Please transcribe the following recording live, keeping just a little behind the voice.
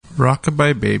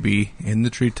Rockabye baby in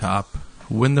the treetop,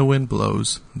 when the wind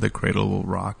blows, the cradle will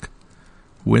rock.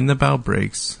 When the bough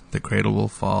breaks, the cradle will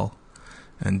fall,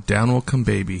 and down will come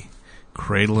baby,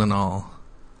 cradle and all.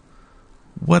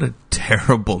 What a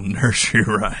terrible nursery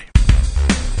rhyme.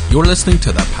 You're listening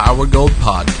to the Power Gold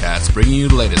Podcast, bringing you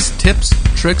the latest tips,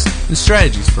 tricks, and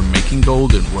strategies for making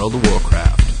gold in World of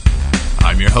Warcraft.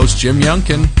 I'm your host, Jim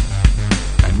Youngkin.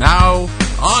 And now,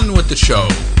 on with the show.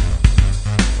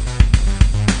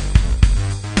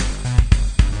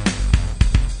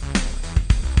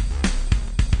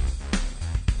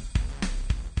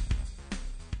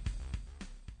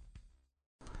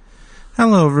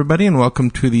 Hello, everybody, and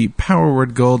welcome to the Power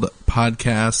Word Gold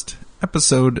Podcast,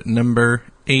 episode number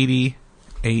 80.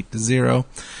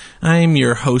 I'm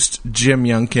your host, Jim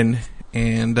Youngkin,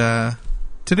 and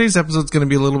today's episode is going to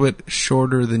be a little bit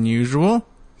shorter than usual.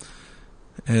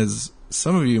 As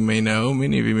some of you may know,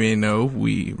 many of you may know,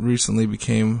 we recently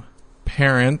became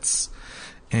parents,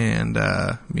 and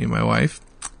me and my wife,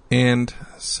 and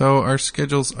so our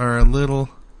schedules are a little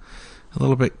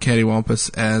bit cattywampus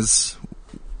as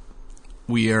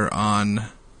we are on,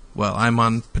 well, I'm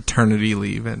on paternity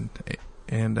leave, and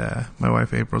my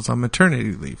wife April's on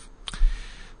maternity leave.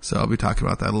 So I'll be talking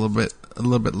about that a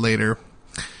little bit later.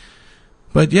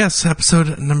 But yes,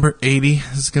 episode number 80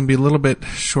 is going to be a little bit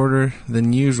shorter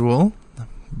than usual,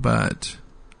 but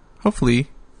hopefully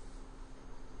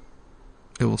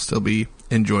it will still be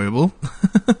enjoyable.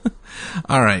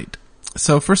 All right.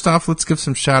 So first off, let's give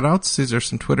some shout-outs. These are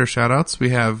some Twitter shout-outs.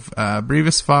 We have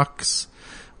Brevis Fox,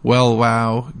 Well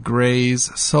Wow, Grays,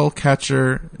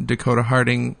 Soulcatcher, Dakota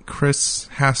Harding, Chris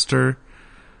Haster,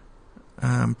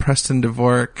 Preston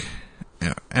Dvorak,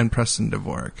 and Preston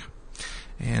Dvorak.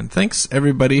 And thanks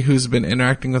everybody who's been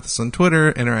interacting with us on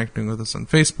Twitter, interacting with us on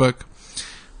Facebook,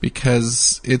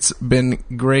 because it's been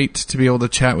great to be able to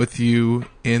chat with you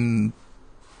in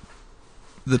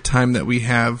the time that we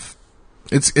have.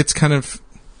 It's kind of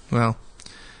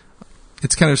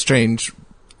strange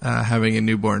having a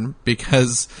newborn,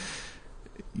 because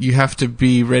you have to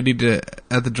be ready to,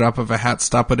 at the drop of a hat,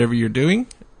 stop whatever you're doing.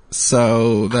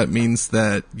 So that means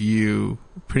that you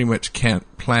pretty much can't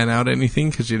plan out anything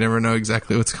because you never know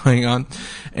exactly what's going on.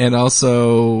 And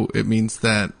also it means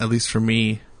that, at least for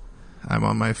me, I'm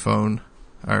on my phone,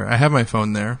 or I have my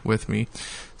phone there with me.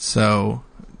 So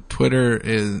Twitter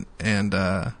and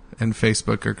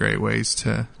Facebook are great ways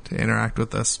to interact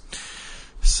with us.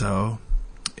 So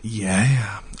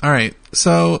yeah. All right.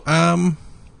 So,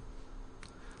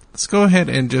 let's go ahead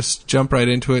and just jump right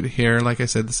into it here. Like I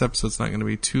said, this episode's not going to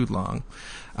be too long.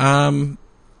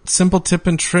 Simple tip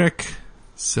and trick.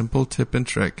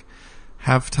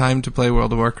 Have time to play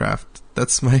World of Warcraft.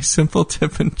 That's my simple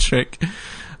tip and trick.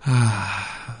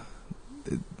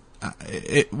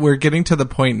 We're getting to the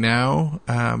point now.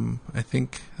 I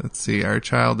think, let's see, our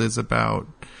child is about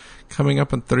coming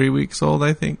up on 3 weeks old,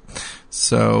 I think.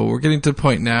 So we're getting to the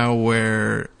point now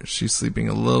where she's sleeping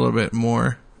a little bit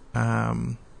more.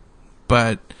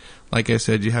 But like I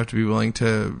said, you have to be willing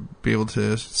to be able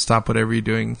to stop whatever you're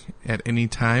doing at any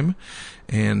time.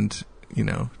 And,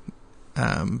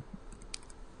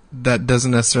 that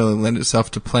doesn't necessarily lend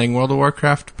itself to playing World of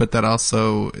Warcraft, but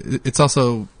it's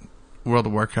also World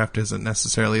of Warcraft isn't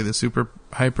necessarily the super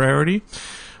high priority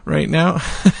right now.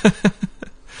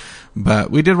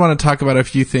 But we did want to talk about a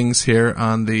few things here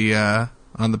on the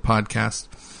podcast,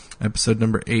 episode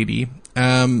number 80.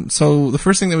 So the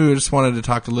first thing that we just wanted to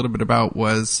talk a little bit about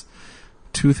was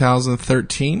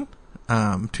 2013.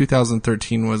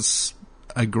 2013 was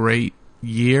a great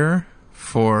year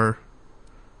for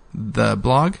the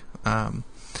blog, and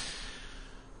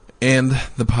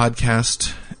the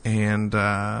podcast, and,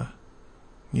 Mr.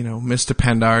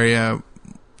 Pandaria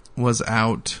was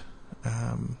out.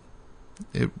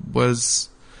 It was,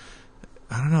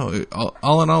 I don't know,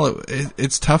 all in all,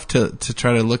 it's tough to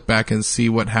try to look back and see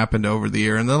what happened over the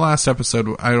year. And the last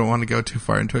episode, I don't want to go too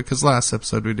far into it, because last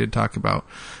episode we did talk about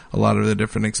a lot of the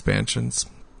different expansions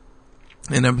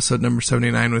in episode number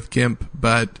 79 with Gimp.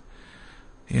 But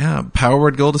yeah, Power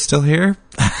Word Gold is still here,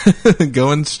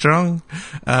 going strong.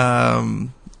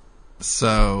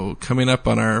 So coming up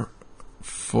on our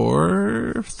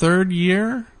fourth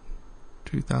year.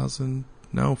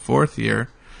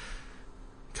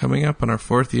 Coming up on our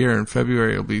 4th year in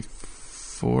February, it'll be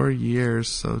 4 years.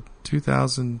 So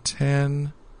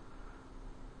 2010.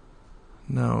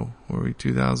 No, were we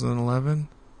 2011?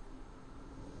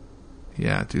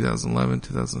 Yeah, 2011,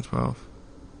 2012,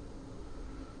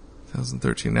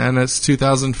 2013, and it's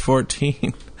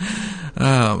 2014.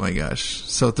 Oh my gosh!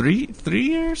 So 3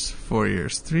 years, 4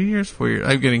 years, 3 years, 4 years.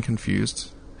 I'm getting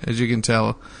confused. As you can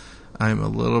tell, I'm a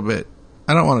little bit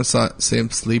I don't want to say I'm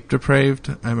sleep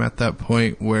deprived. I'm at that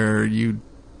point where you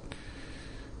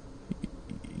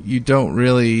don't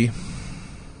really...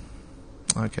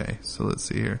 Okay, so let's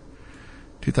see here.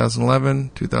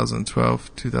 2011,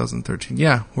 2012, 2013.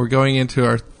 Yeah, we're going into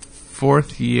our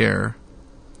 4th year,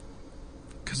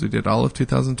 because we did all of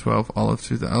 2012, all of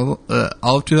 2011,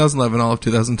 all of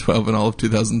 2012, and all of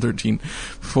 2013.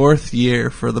 4th year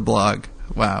for the blog.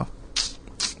 Wow.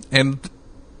 And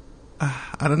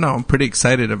I don't know, I'm pretty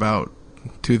excited about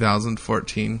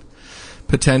 2014.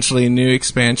 Potentially a new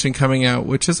expansion coming out,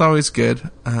 which is always good.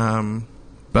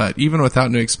 But even without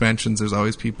new expansions, there's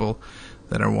always people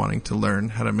that are wanting to learn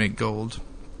how to make gold.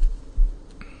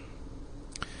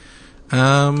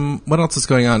 What else is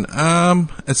going on?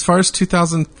 As far as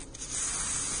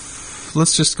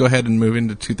let's just go ahead and move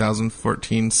into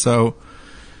 2014. So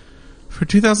for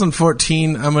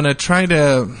 2014, I'm going to try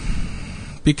to,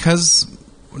 because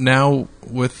now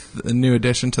with a new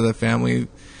addition to the family,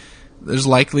 there's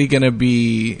likely going to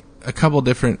be a couple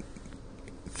different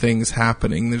things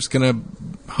happening.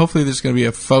 Hopefully there's going to be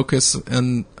a focus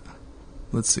and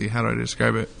let's see, how do I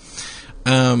describe it?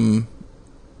 In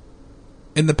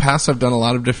the past, I've done a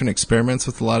lot of different experiments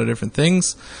with a lot of different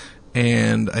things,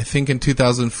 and I think in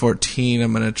 2014,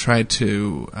 I'm going to try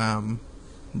to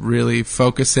really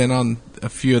focus in on a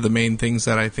few of the main things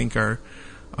that I think are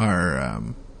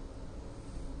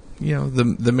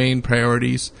the main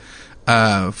priorities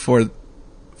for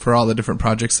all the different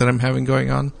projects that I'm having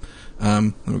going on.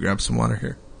 Let me grab some water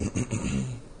here.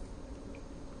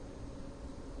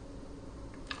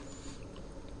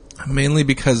 Mainly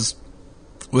because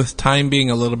with time being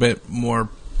a little bit more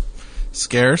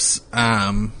scarce,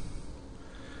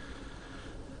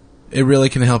 it really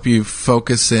can help you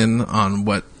focus in on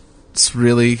what's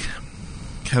really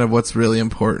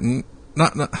important.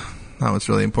 Not what's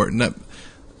really important.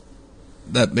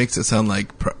 That makes it sound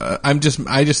like I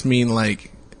just mean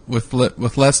like with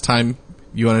less time,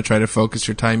 you want to try to focus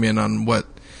your time in on what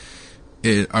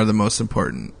are the most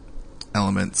important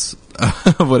elements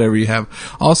of whatever you have.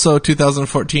 Also,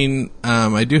 2014,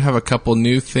 I do have a couple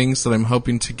new things that I'm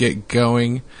hoping to get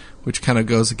going, which kind of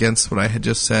goes against what I had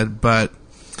just said, but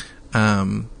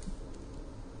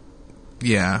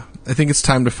yeah, I think it's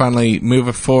time to finally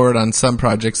move forward on some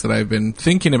projects that I've been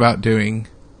thinking about doing,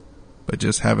 but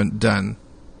just haven't done.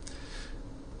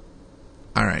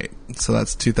 Alright, so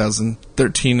that's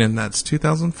 2013 and that's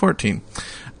 2014.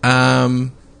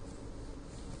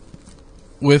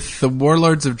 With the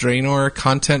Warlords of Draenor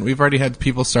content, we've already had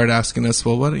people start asking us,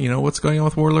 well, what's going on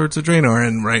with Warlords of Draenor?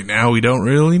 And right now, we don't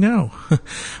really know.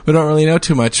 We don't really know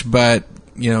too much, but,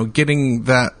 getting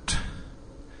that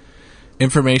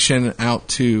information out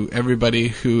to everybody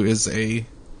who is a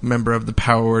member of the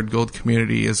Power Word Gold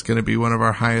community is going to be one of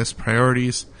our highest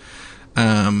priorities,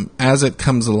 as it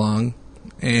comes along.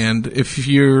 And if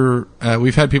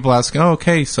we've had people ask, oh,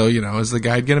 okay, so, is the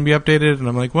guide going to be updated? And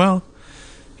I'm like, well,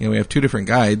 we have 2 different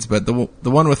guides, but the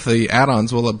one with the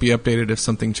add-ons will be updated if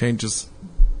something changes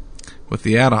with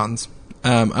the add-ons.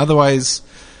 Otherwise,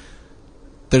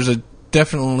 there's a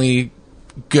definitely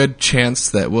good chance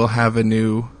that we'll have a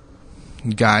new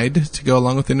guide to go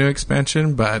along with the new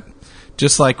expansion, but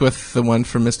just like with the one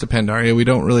for Mists of Pandaria, we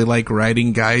don't really like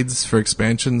writing guides for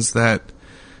expansions that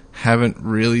haven't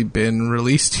really been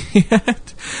released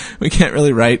yet. We can't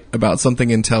really write about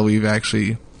something until we've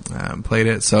actually played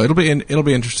it, so it'll be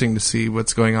interesting to see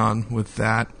what's going on with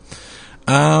that.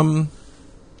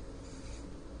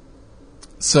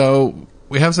 So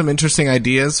we have some interesting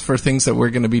ideas for things that we're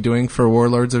going to be doing for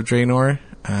Warlords of Draenor,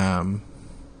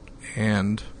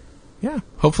 and yeah,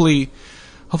 hopefully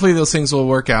those things will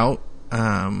work out.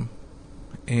 Yeah.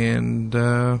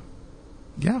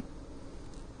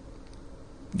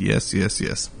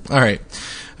 Yes. All right.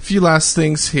 A few last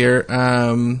things here.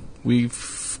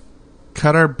 We've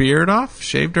cut our beard off,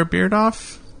 shaved our beard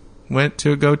off, went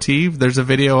to a goatee. There's a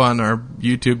video on our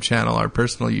YouTube channel, our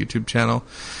personal YouTube channel,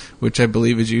 which I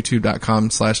believe is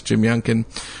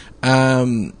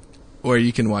youtube.com/JimYunkin, where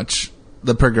you can watch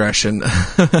the progression.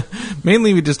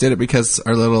 Mainly we just did it because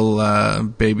our little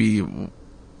baby,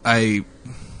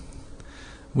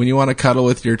 when you want to cuddle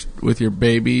with your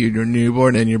baby, your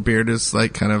newborn, and your beard is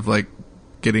kind of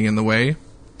getting in the way,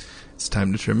 it's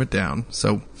time to trim it down.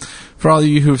 So for all of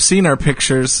you who've seen our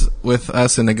pictures with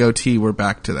us in a goatee, we're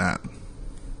back to that.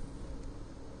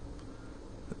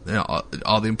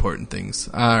 All the important things.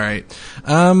 All right.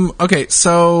 Okay,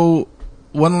 so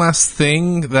one last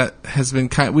thing that has been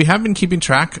we have been keeping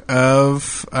track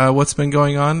of what's been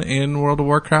going on in World of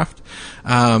Warcraft.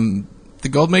 The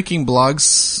gold making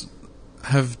blogs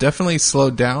have definitely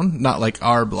slowed down. Not like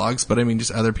our blogs, but I mean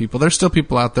just other people. There's still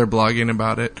people out there blogging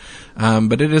about it.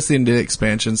 But it is the end of the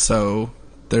expansion, so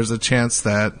there's a chance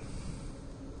that,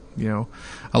 you know,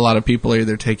 a lot of people are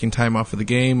either taking time off of the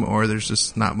game or there's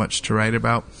just not much to write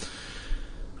about.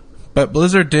 But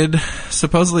Blizzard did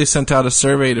supposedly sent out a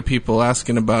survey to people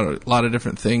asking about a lot of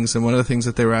different things, and one of the things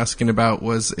that they were asking about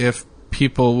was if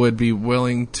people would be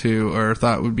willing to, or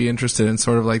thought would be interested in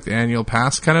sort of like the annual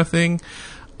pass kind of thing.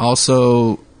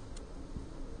 Also,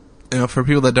 you know, for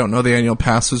people that don't know, the annual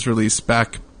pass was released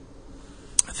back,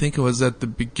 I think it was at the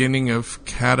beginning of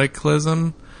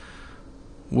Cataclysm,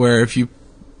 where if you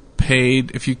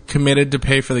committed to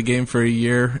pay for the game for a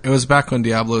year, it was back when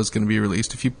Diablo was going to be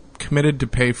released. If you committed to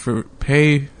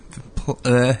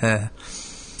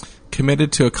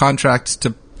committed to a contract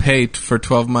to pay for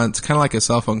 12 months, kind of like a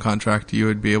cell phone contract, you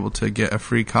would be able to get a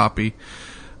free copy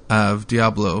of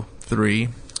Diablo 3,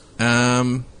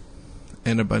 and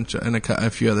a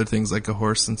few other things like a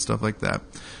horse and stuff like that.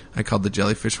 I called the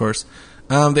jellyfish horse.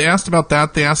 They asked about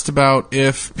that. They asked about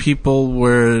if people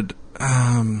would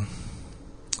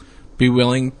be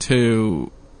willing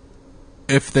to,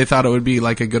 if they thought it would be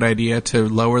like a good idea to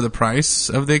lower the price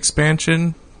of the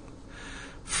expansion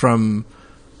from,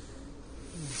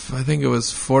 I think it was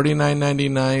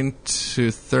 $49.99 to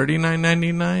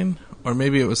 $39.99, or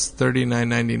maybe it was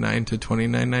 $39.99 to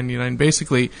 $29.99.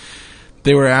 Basically,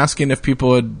 they were asking if people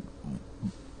would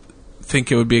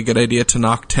think it would be a good idea to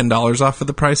knock $10 off of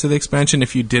the price of the expansion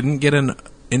if you didn't get an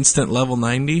instant level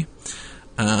 90.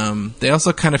 They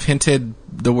also kind of hinted,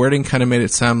 the wording kind of made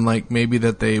it sound like maybe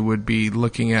that they would be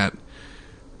looking at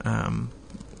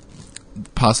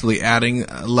possibly adding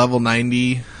level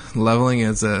 90 leveling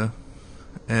as a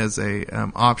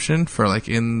option for like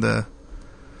in the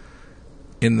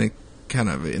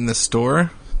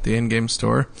store, the in-game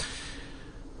store.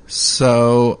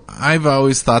 So I've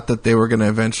always thought that they were going to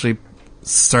eventually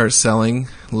start selling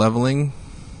leveling,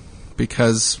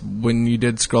 because when you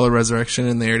did Scroll of Resurrection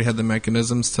and they already had the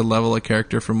mechanisms to level a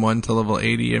character from 1 to level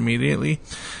 80 immediately,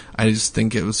 I just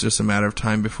think it was just a matter of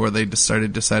time before they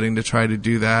started deciding to try to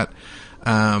do that.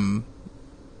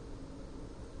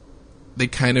 They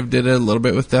kind of did it a little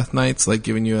bit with Death Knights, like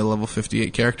giving you a level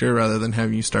 58 character rather than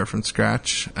having you start from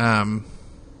scratch. I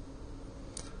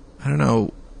don't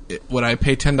know. Would I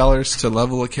pay $10 to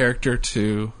level a character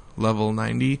to level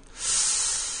 90?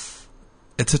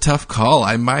 It's a tough call.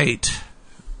 I might.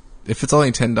 If it's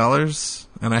only $10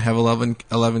 and I have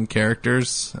 11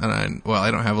 characters, and I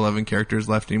don't have 11 characters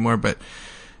left anymore, but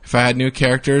if I had new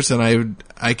characters and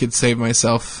I could save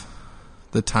myself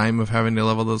the time of having to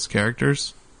level those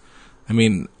characters. I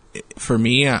mean, for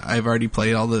me, I've already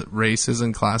played all the races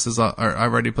and classes, or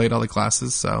I've already played all the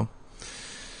classes, so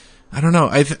I don't know.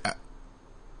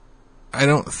 I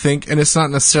don't think, and it's not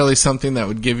necessarily something that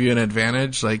would give you an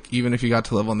advantage. Like, even if you got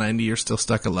to level 90, you're still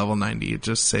stuck at level 90. It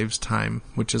just saves time,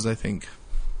 which is, I think,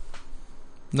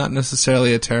 not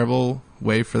necessarily a terrible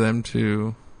way for them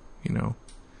to, you know.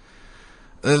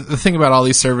 The thing about all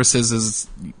these services is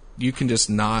you can just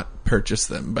not purchase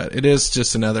them, but it is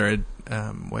just another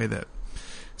way that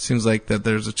seems like that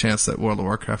there's a chance that World of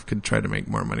Warcraft could try to make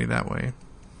more money that way.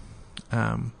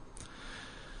 All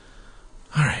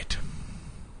right.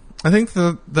 I think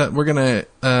that we're gonna.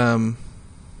 I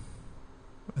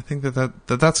think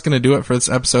that's gonna do it for this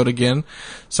episode again.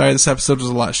 Sorry, this episode was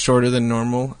a lot shorter than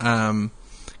normal.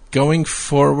 Going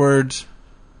forward,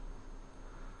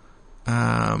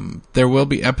 there will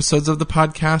be episodes of the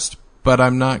podcast, but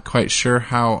I'm not quite sure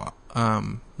how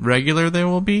regular they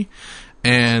will be,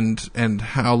 and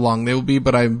how long they will be.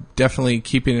 But I'm definitely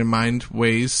keeping in mind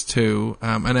ways to.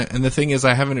 And the thing is,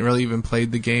 I haven't really even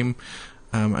played the game.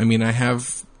 I mean, I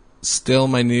have still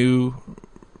my new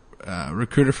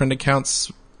recruiter friend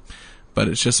accounts, but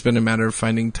it's just been a matter of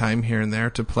finding time here and there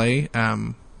to play.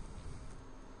 And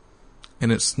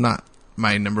it's not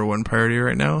my number one priority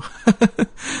right now.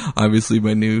 Obviously,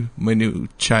 my new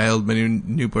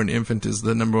newborn infant is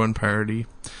the number one priority.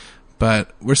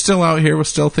 But we're still out here. We're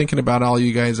still thinking about all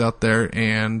you guys out there,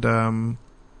 and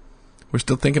we're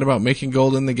still thinking about making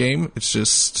gold in the game. It's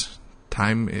just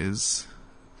time is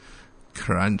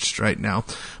crunched right now,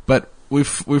 but we're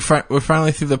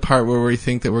finally through the part where we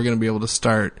think that we're going to be able to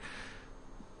start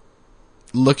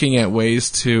looking at ways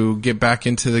to get back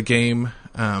into the game,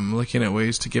 looking at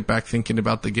ways to get back thinking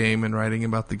about the game and writing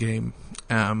about the game,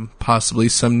 possibly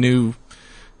some new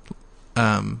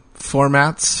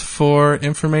formats for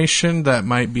information that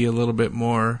might be a little bit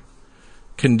more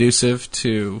conducive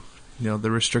to, you know, the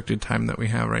restricted time that we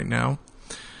have right now.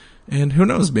 And who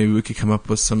knows, maybe we could come up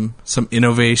with some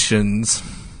innovations.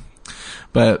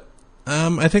 But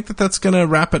I think that's going to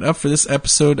wrap it up for this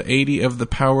episode 80 of the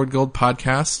Power Word Gold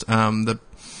podcast.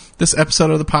 This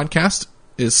episode of the podcast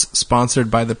is sponsored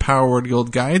by the Power Word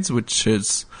Gold guides, which are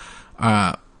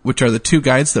the 2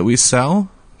 guides that we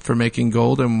sell for making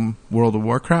gold in World of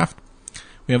Warcraft.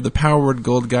 We have the Power Word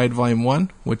Gold Guide Volume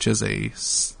 1, which is a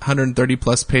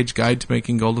 130-plus page guide to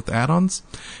making gold with add-ons,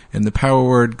 and the Power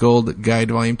Word Gold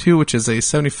Guide Volume 2, which is a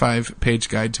 75-page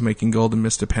guide to making gold in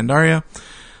Mists of Pandaria.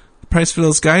 The price for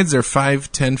those guides are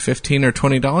 $5, $10, $15, or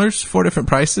 $20. 4 different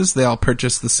prices. They all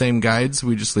purchase the same guides.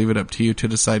 We just leave it up to you to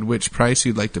decide which price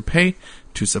you'd like to pay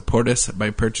to support us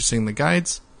by purchasing the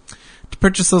guides. To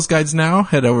purchase those guides now,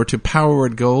 head over to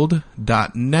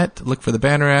powerwordgold.net. Look for the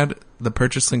banner ad, the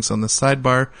purchase links on the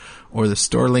sidebar, or the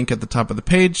store link at the top of the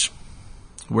page.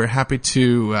 We're happy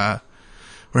to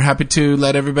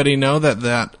let everybody know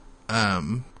that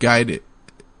guide,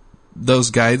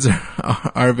 those guides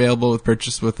are available with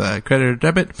purchase with credit or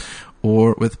debit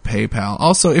or with PayPal.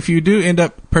 Also, if you do end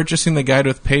up purchasing the guide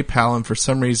with PayPal and for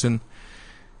some reason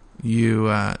you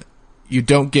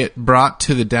don't get brought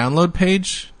to the download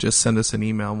page, just send us an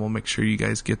email and we'll make sure you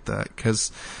guys get that.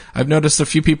 Because I've noticed a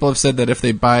few people have said that if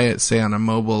they buy it, say on a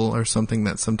mobile or something,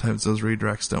 that sometimes those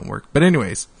redirects don't work. But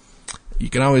anyways, you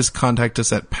can always contact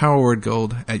us at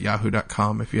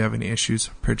powerwordgold@yahoo.com if you have any issues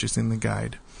purchasing the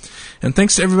guide. And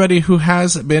thanks to everybody who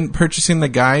has been purchasing the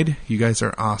guide. You guys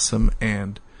are awesome,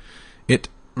 and it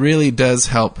really does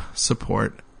help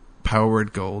support Power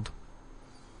Word Gold.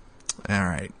 All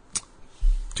right.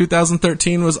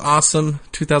 2013 was awesome.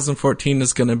 2014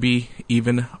 is going to be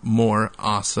even more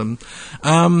awesome.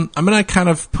 I'm going to kind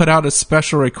of put out a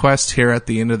special request here at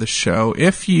the end of the show.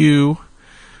 If you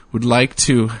would like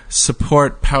to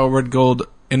support Power Word Gold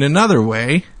in another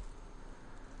way,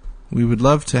 we would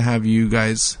love to have you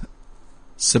guys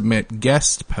submit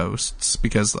guest posts,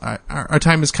 because our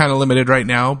time is kind of limited right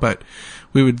now, but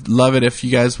we would love it if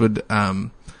you guys would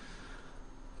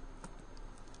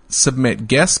submit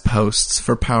guest posts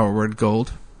for Power Word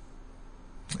Gold,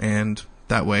 and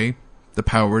that way the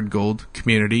Power Word Gold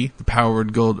community, the Power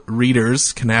Word Gold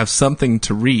readers, can have something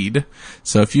to read.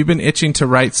 So if you've been itching to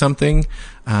write something,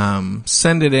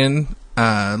 send it in.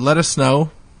 Let us know.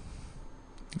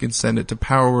 You can send it to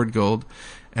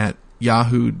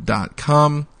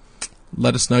powerwordgold@yahoo.com.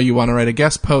 Let us know you want to write a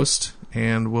guest post,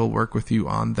 and we'll work with you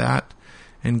on that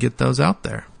and get those out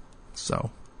there.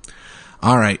 So,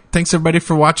 all right. Thanks everybody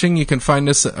for watching. You can find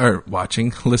us,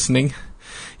 listening.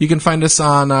 You can find us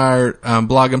on our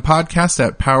blog and podcast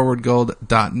at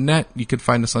powerwordgold.net. You can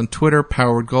find us on Twitter,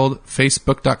 powerwordgold,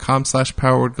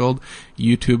 facebook.com/powerwordgold,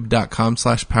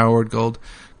 youtube.com/powerwordgold,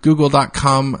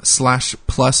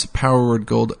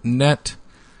 google.com/+powerwordgoldnet,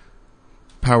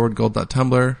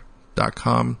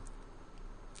 powerwordgold.tumblr.com,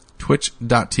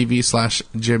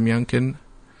 twitch.tv/JimYunkin.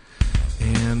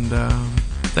 And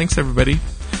thanks everybody.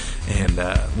 And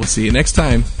we'll see you next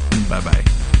time. Bye-bye.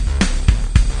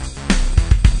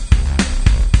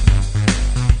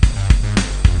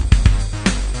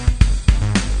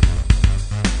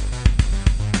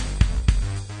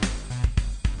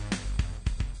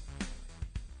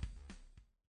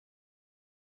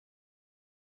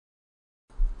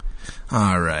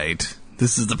 All right.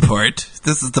 This is the part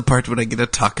when I get to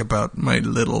talk about my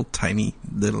little teeny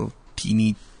little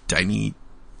cute.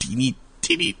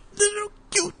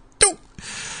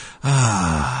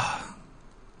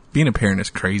 Being a parent is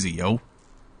crazy, yo.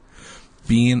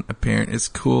 Being a parent is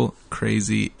cool,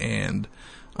 crazy, and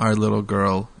our little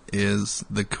girl is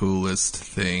the coolest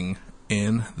thing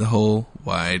in the whole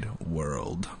wide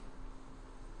world.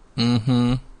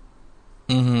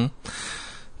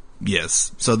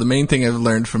 Yes. So the main thing I've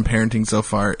learned from parenting so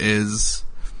far is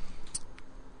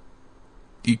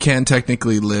you can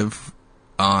technically live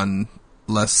on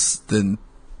less than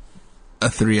a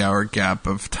 3-hour gap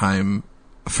of time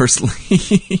for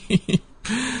sleep.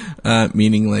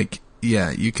 Meaning, like, yeah,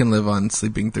 you can live on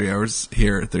sleeping 3 hours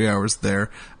here, 3 hours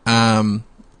there.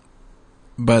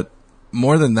 But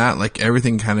more than that, like,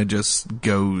 everything kind of just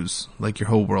goes, like, your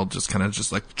whole world just kind of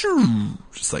just like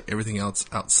everything else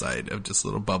outside of just a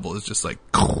little bubble is just like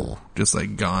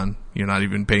gone. You're not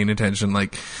even paying attention.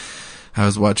 Like, I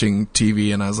was watching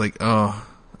TV and I was like,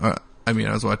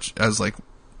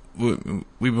 we've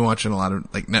been watching a lot of,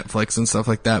 like, Netflix and stuff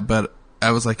like that, but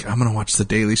I was like, I'm going to watch The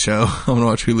Daily Show. I'm going to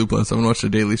watch Hulu Plus. I'm going to watch The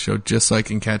Daily Show just so I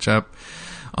can catch up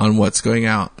on what's going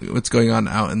on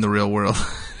out in the real world.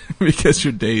 Because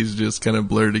your days just kind of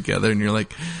blur together and you're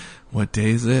like, what day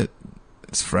is it?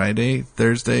 It's Friday,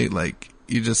 Thursday, like,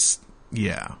 you just,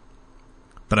 yeah.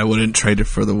 But I wouldn't trade it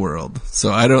for the world.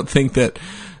 So I don't think our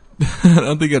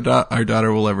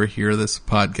daughter will ever hear this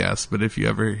podcast, but if you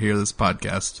ever hear this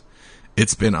podcast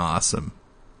it's been awesome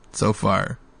so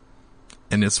far.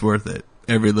 And it's worth it.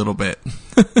 Every little bit.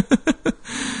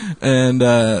 And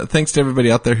thanks to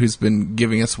everybody out there who's been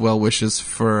giving us well wishes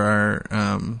for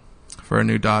our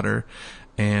new daughter.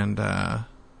 And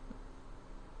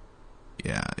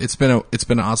yeah, it's been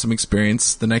an awesome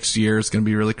experience. The next year is going to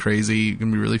be really crazy.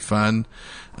 Going to be really fun.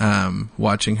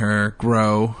 Watching her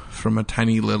grow from a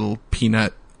tiny little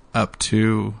peanut up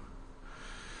to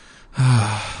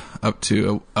a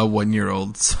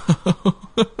 1-year-old. So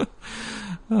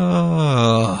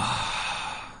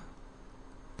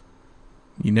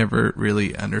you never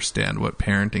really understand what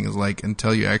parenting is like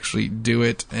until you actually do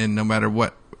it. And no matter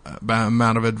what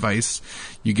amount of advice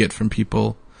you get from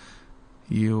people,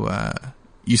 you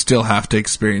still have to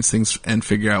experience things and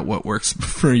figure out what works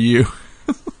for you.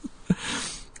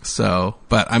 So,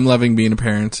 but I'm loving being a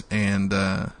parent, and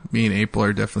me and April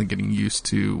are definitely getting used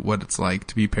to what it's like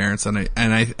to be parents. And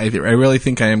I really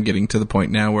think I am getting to the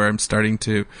point now where I'm starting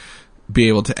to be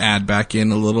able to add back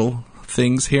in a little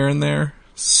things here and there.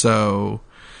 So,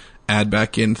 add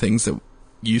back in things that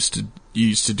you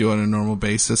used to do on a normal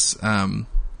basis,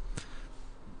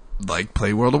 like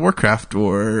play World of Warcraft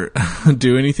or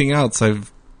do anything else.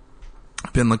 I've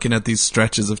been looking at these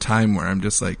stretches of time where I'm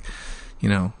just like,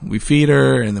 we feed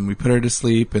her and then we put her to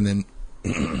sleep, and then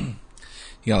you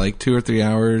got like 2 or 3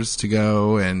 hours to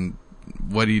go, and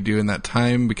what do you do in that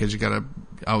time? Because you gotta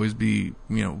always be,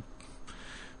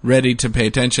 ready to pay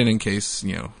attention in case,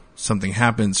 something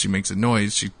happens. She makes a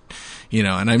noise,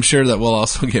 and I'm sure that we'll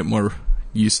also get more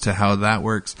used to how that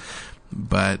works.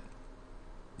 But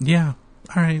yeah,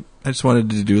 all right. I just wanted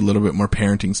to do a little bit more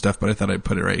parenting stuff, but I thought I'd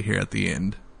put it right here at the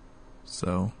end.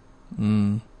 So,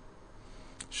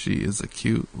 she is a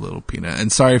cute little peanut.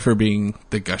 And sorry for being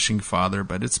the gushing father,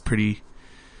 but it's pretty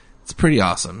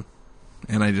awesome.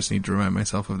 And I just need to remind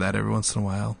myself of that every once in a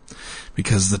while,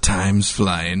 because the time's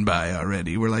flying by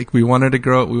already. We want her to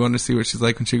grow up. We want to see what she's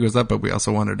like when she grows up, but we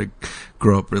also want her to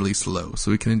grow up really slow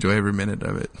so we can enjoy every minute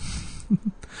of it.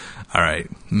 All right.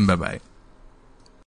 Bye-bye.